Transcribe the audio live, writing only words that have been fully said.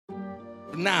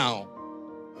now,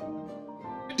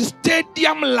 the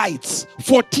stadium lights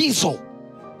for Tizo,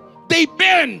 they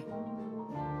burn.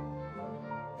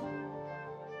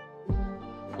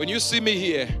 When you see me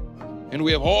here and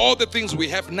we have all the things we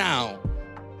have now,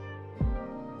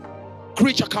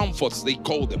 creature comforts, they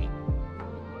call them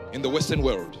in the Western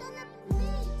world.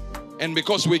 And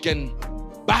because we can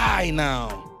buy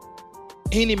now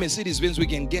any Mercedes-Benz we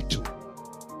can get to,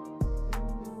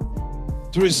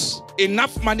 there is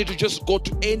enough money to just go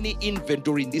to any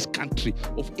inventory in this country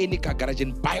of any car garage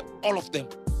and buy all of them.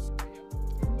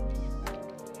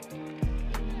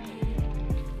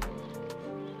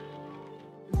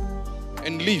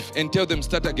 And leave and tell them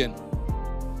start again.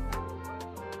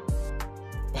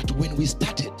 But when we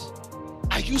started,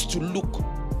 I used to look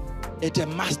at a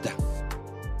Mazda,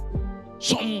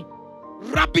 some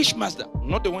rubbish Mazda,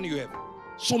 not the one you have,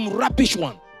 some rubbish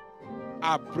one.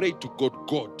 I prayed to God,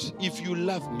 God, if you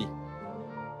love me,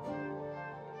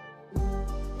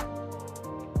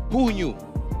 who knew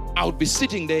I would be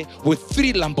sitting there with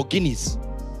 3 Lamborghinis?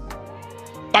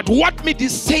 But what made me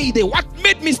stay there? What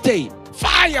made me stay?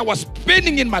 Fire was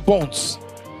burning in my bones.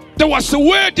 There was a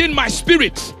word in my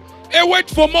spirit, a word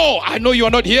for more. I know you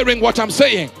are not hearing what I'm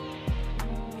saying.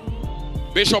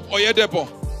 Bishop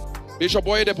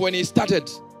Uebert, when he started,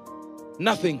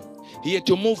 nothing. He had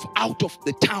to move out of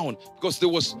the town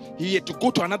because he had to go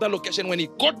to another location. When he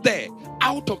got there,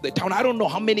 out of the town, I don't know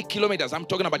how many kilometers, I'm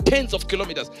talking about tens of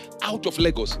kilometers out of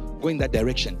Lagos, going that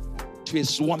direction to a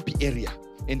swampy area.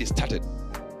 And he started.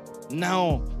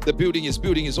 Now the building is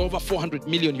over $400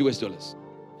 million US.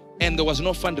 And there was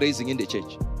no fundraising in the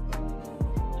church.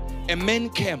 A man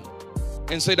came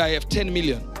and said, I have 10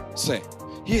 million. Say,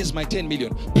 here's my 10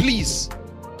 million. Please,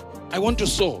 I want to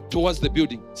sow towards the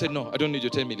building. I said, no, I don't need your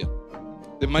 10 million.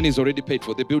 The money is already paid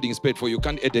for. The building is paid for. You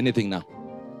can't add anything now.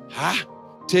 Huh?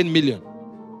 10 million.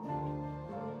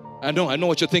 I know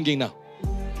what you're thinking now.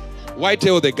 Why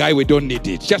tell the guy we don't need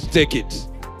it? Just take it.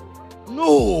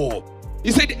 No.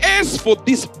 He said, as for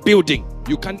this building,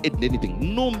 you can't add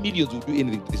anything. No millions will do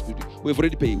anything to this building. We've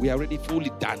already paid. We are already fully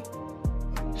done.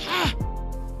 Huh?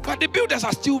 But the builders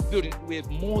are still building. We have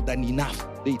more than enough.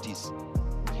 There it is.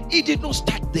 It did not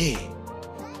start there.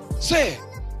 Say,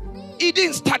 it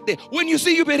didn't start there. When you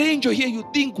see Uebert Angel here, you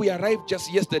think we arrived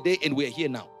just yesterday and we're here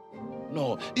now.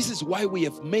 No, this is why we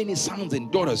have many sons and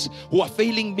daughters who are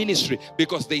failing ministry,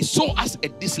 because they saw us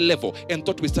at this level and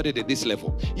thought we started at this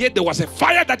level. Yet there was a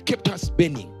fire that kept us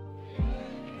burning.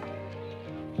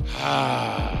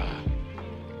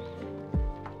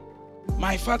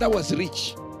 My father was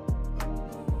rich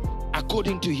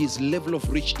according to his level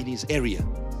of rich in his area.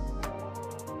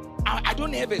 I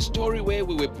don't have a story where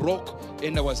we were broke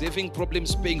and I was having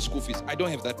problems paying school fees. I don't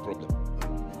have that problem.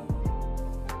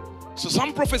 So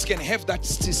some prophets can have that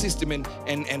system and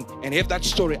have that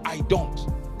story. I don't.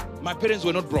 My parents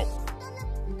were not broke.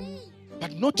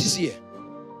 But notice here,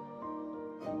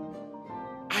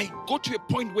 I got to a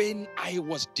point when I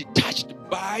was detached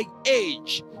by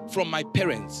age from my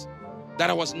parents, that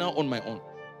I was now on my own.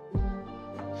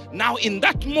 Now in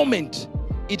that moment,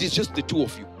 it is just the two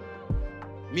of you.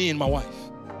 Me and my wife.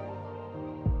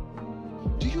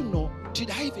 Do you know, did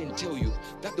I even tell you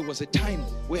that there was a time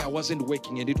where I wasn't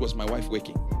working and it was my wife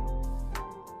working?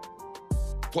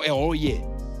 For a whole year.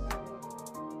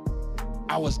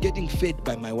 I was getting fed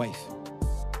by my wife.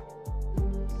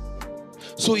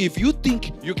 So if you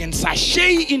think you can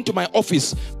sashay into my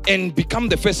office and become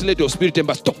the first lady of Spirit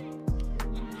Ember, stop.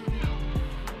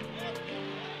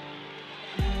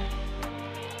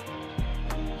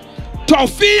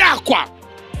 Tofia kwa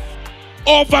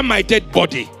over my dead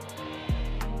body.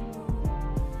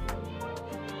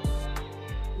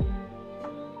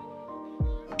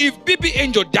 If Bebe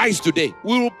Angel dies today,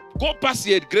 we will go past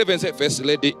the grave and say, first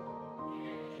lady.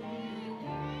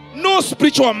 No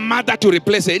spiritual mother to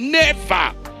replace her.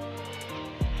 Never.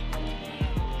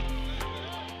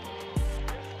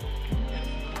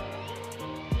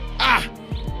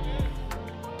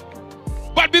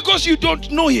 But because you don't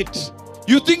know it,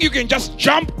 you think you can just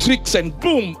jump tricks and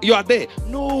boom, you are there.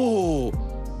 No.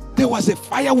 There was a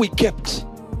fire we kept.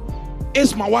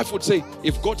 As my wife would say,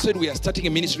 if God said we are starting a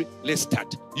ministry, let's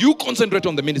start. You concentrate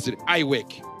on the ministry. I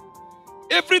work.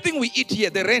 Everything we eat here,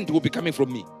 the rent will be coming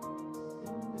from me.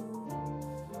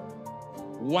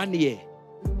 1 year.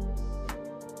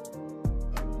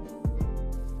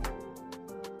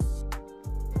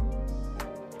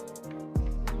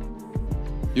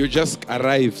 You just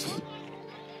arrive.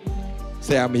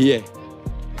 Say, I'm here.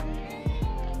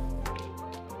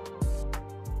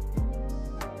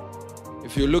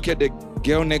 If you look at the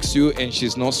girl next to you and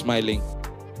she's not smiling,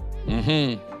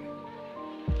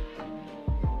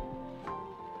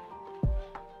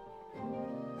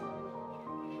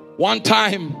 One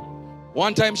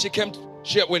time she came,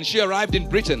 when she arrived in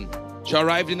Britain, she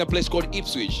arrived in a place called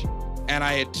Ipswich, and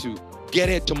I had to get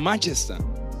her to Manchester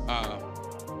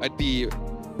at the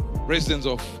residence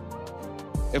of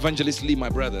Evangelist Lee, my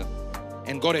brother,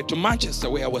 and got her to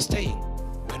Manchester where I was staying.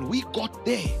 When we got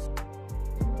there,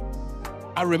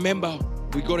 I remember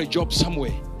we got a job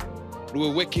somewhere. We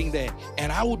were working there,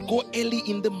 and I would go early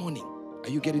in the morning. Are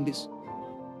you getting this?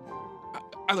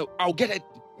 I'll get it.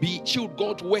 She would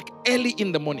go to work early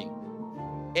in the morning.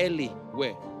 Early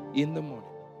where? In the morning.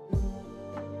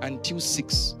 Until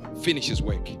 6 finishes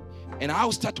work. And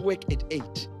I'll start work at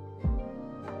 8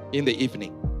 in the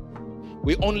evening.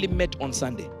 We only met on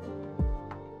Sunday.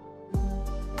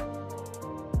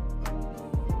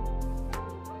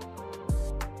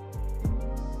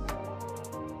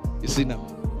 You see now,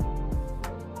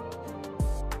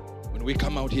 when we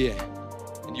come out here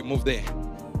and you move there,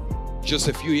 just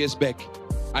a few years back,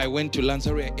 I went to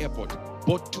Lanzarote Airport,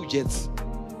 bought 2 jets.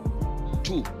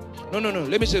 2. No,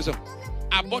 let me say something.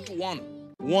 I bought one.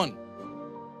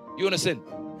 You understand?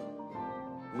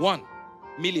 1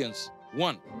 million.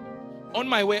 1. On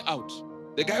my way out,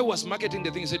 the guy who was marketing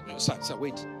the thing said, no, sir,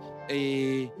 wait.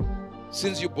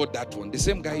 Since you bought that one, the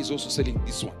same guy is also selling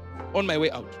this one. On my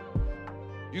way out.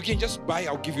 You can just buy,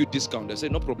 I'll give you a discount. I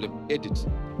said, no problem, edit.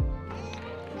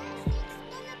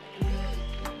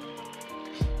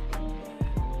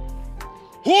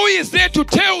 Who is there to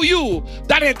tell you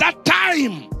that at that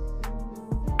time,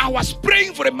 I was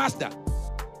praying for a master?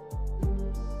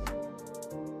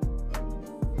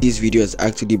 This video has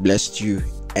actually blessed you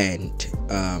and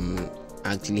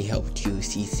actually helped you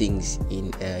see things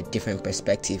in a different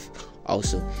perspective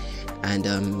also. And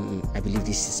I believe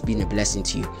this has been a blessing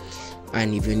to you.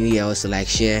 And if you're new here, also like,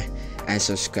 share and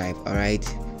subscribe. All right,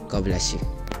 God bless you.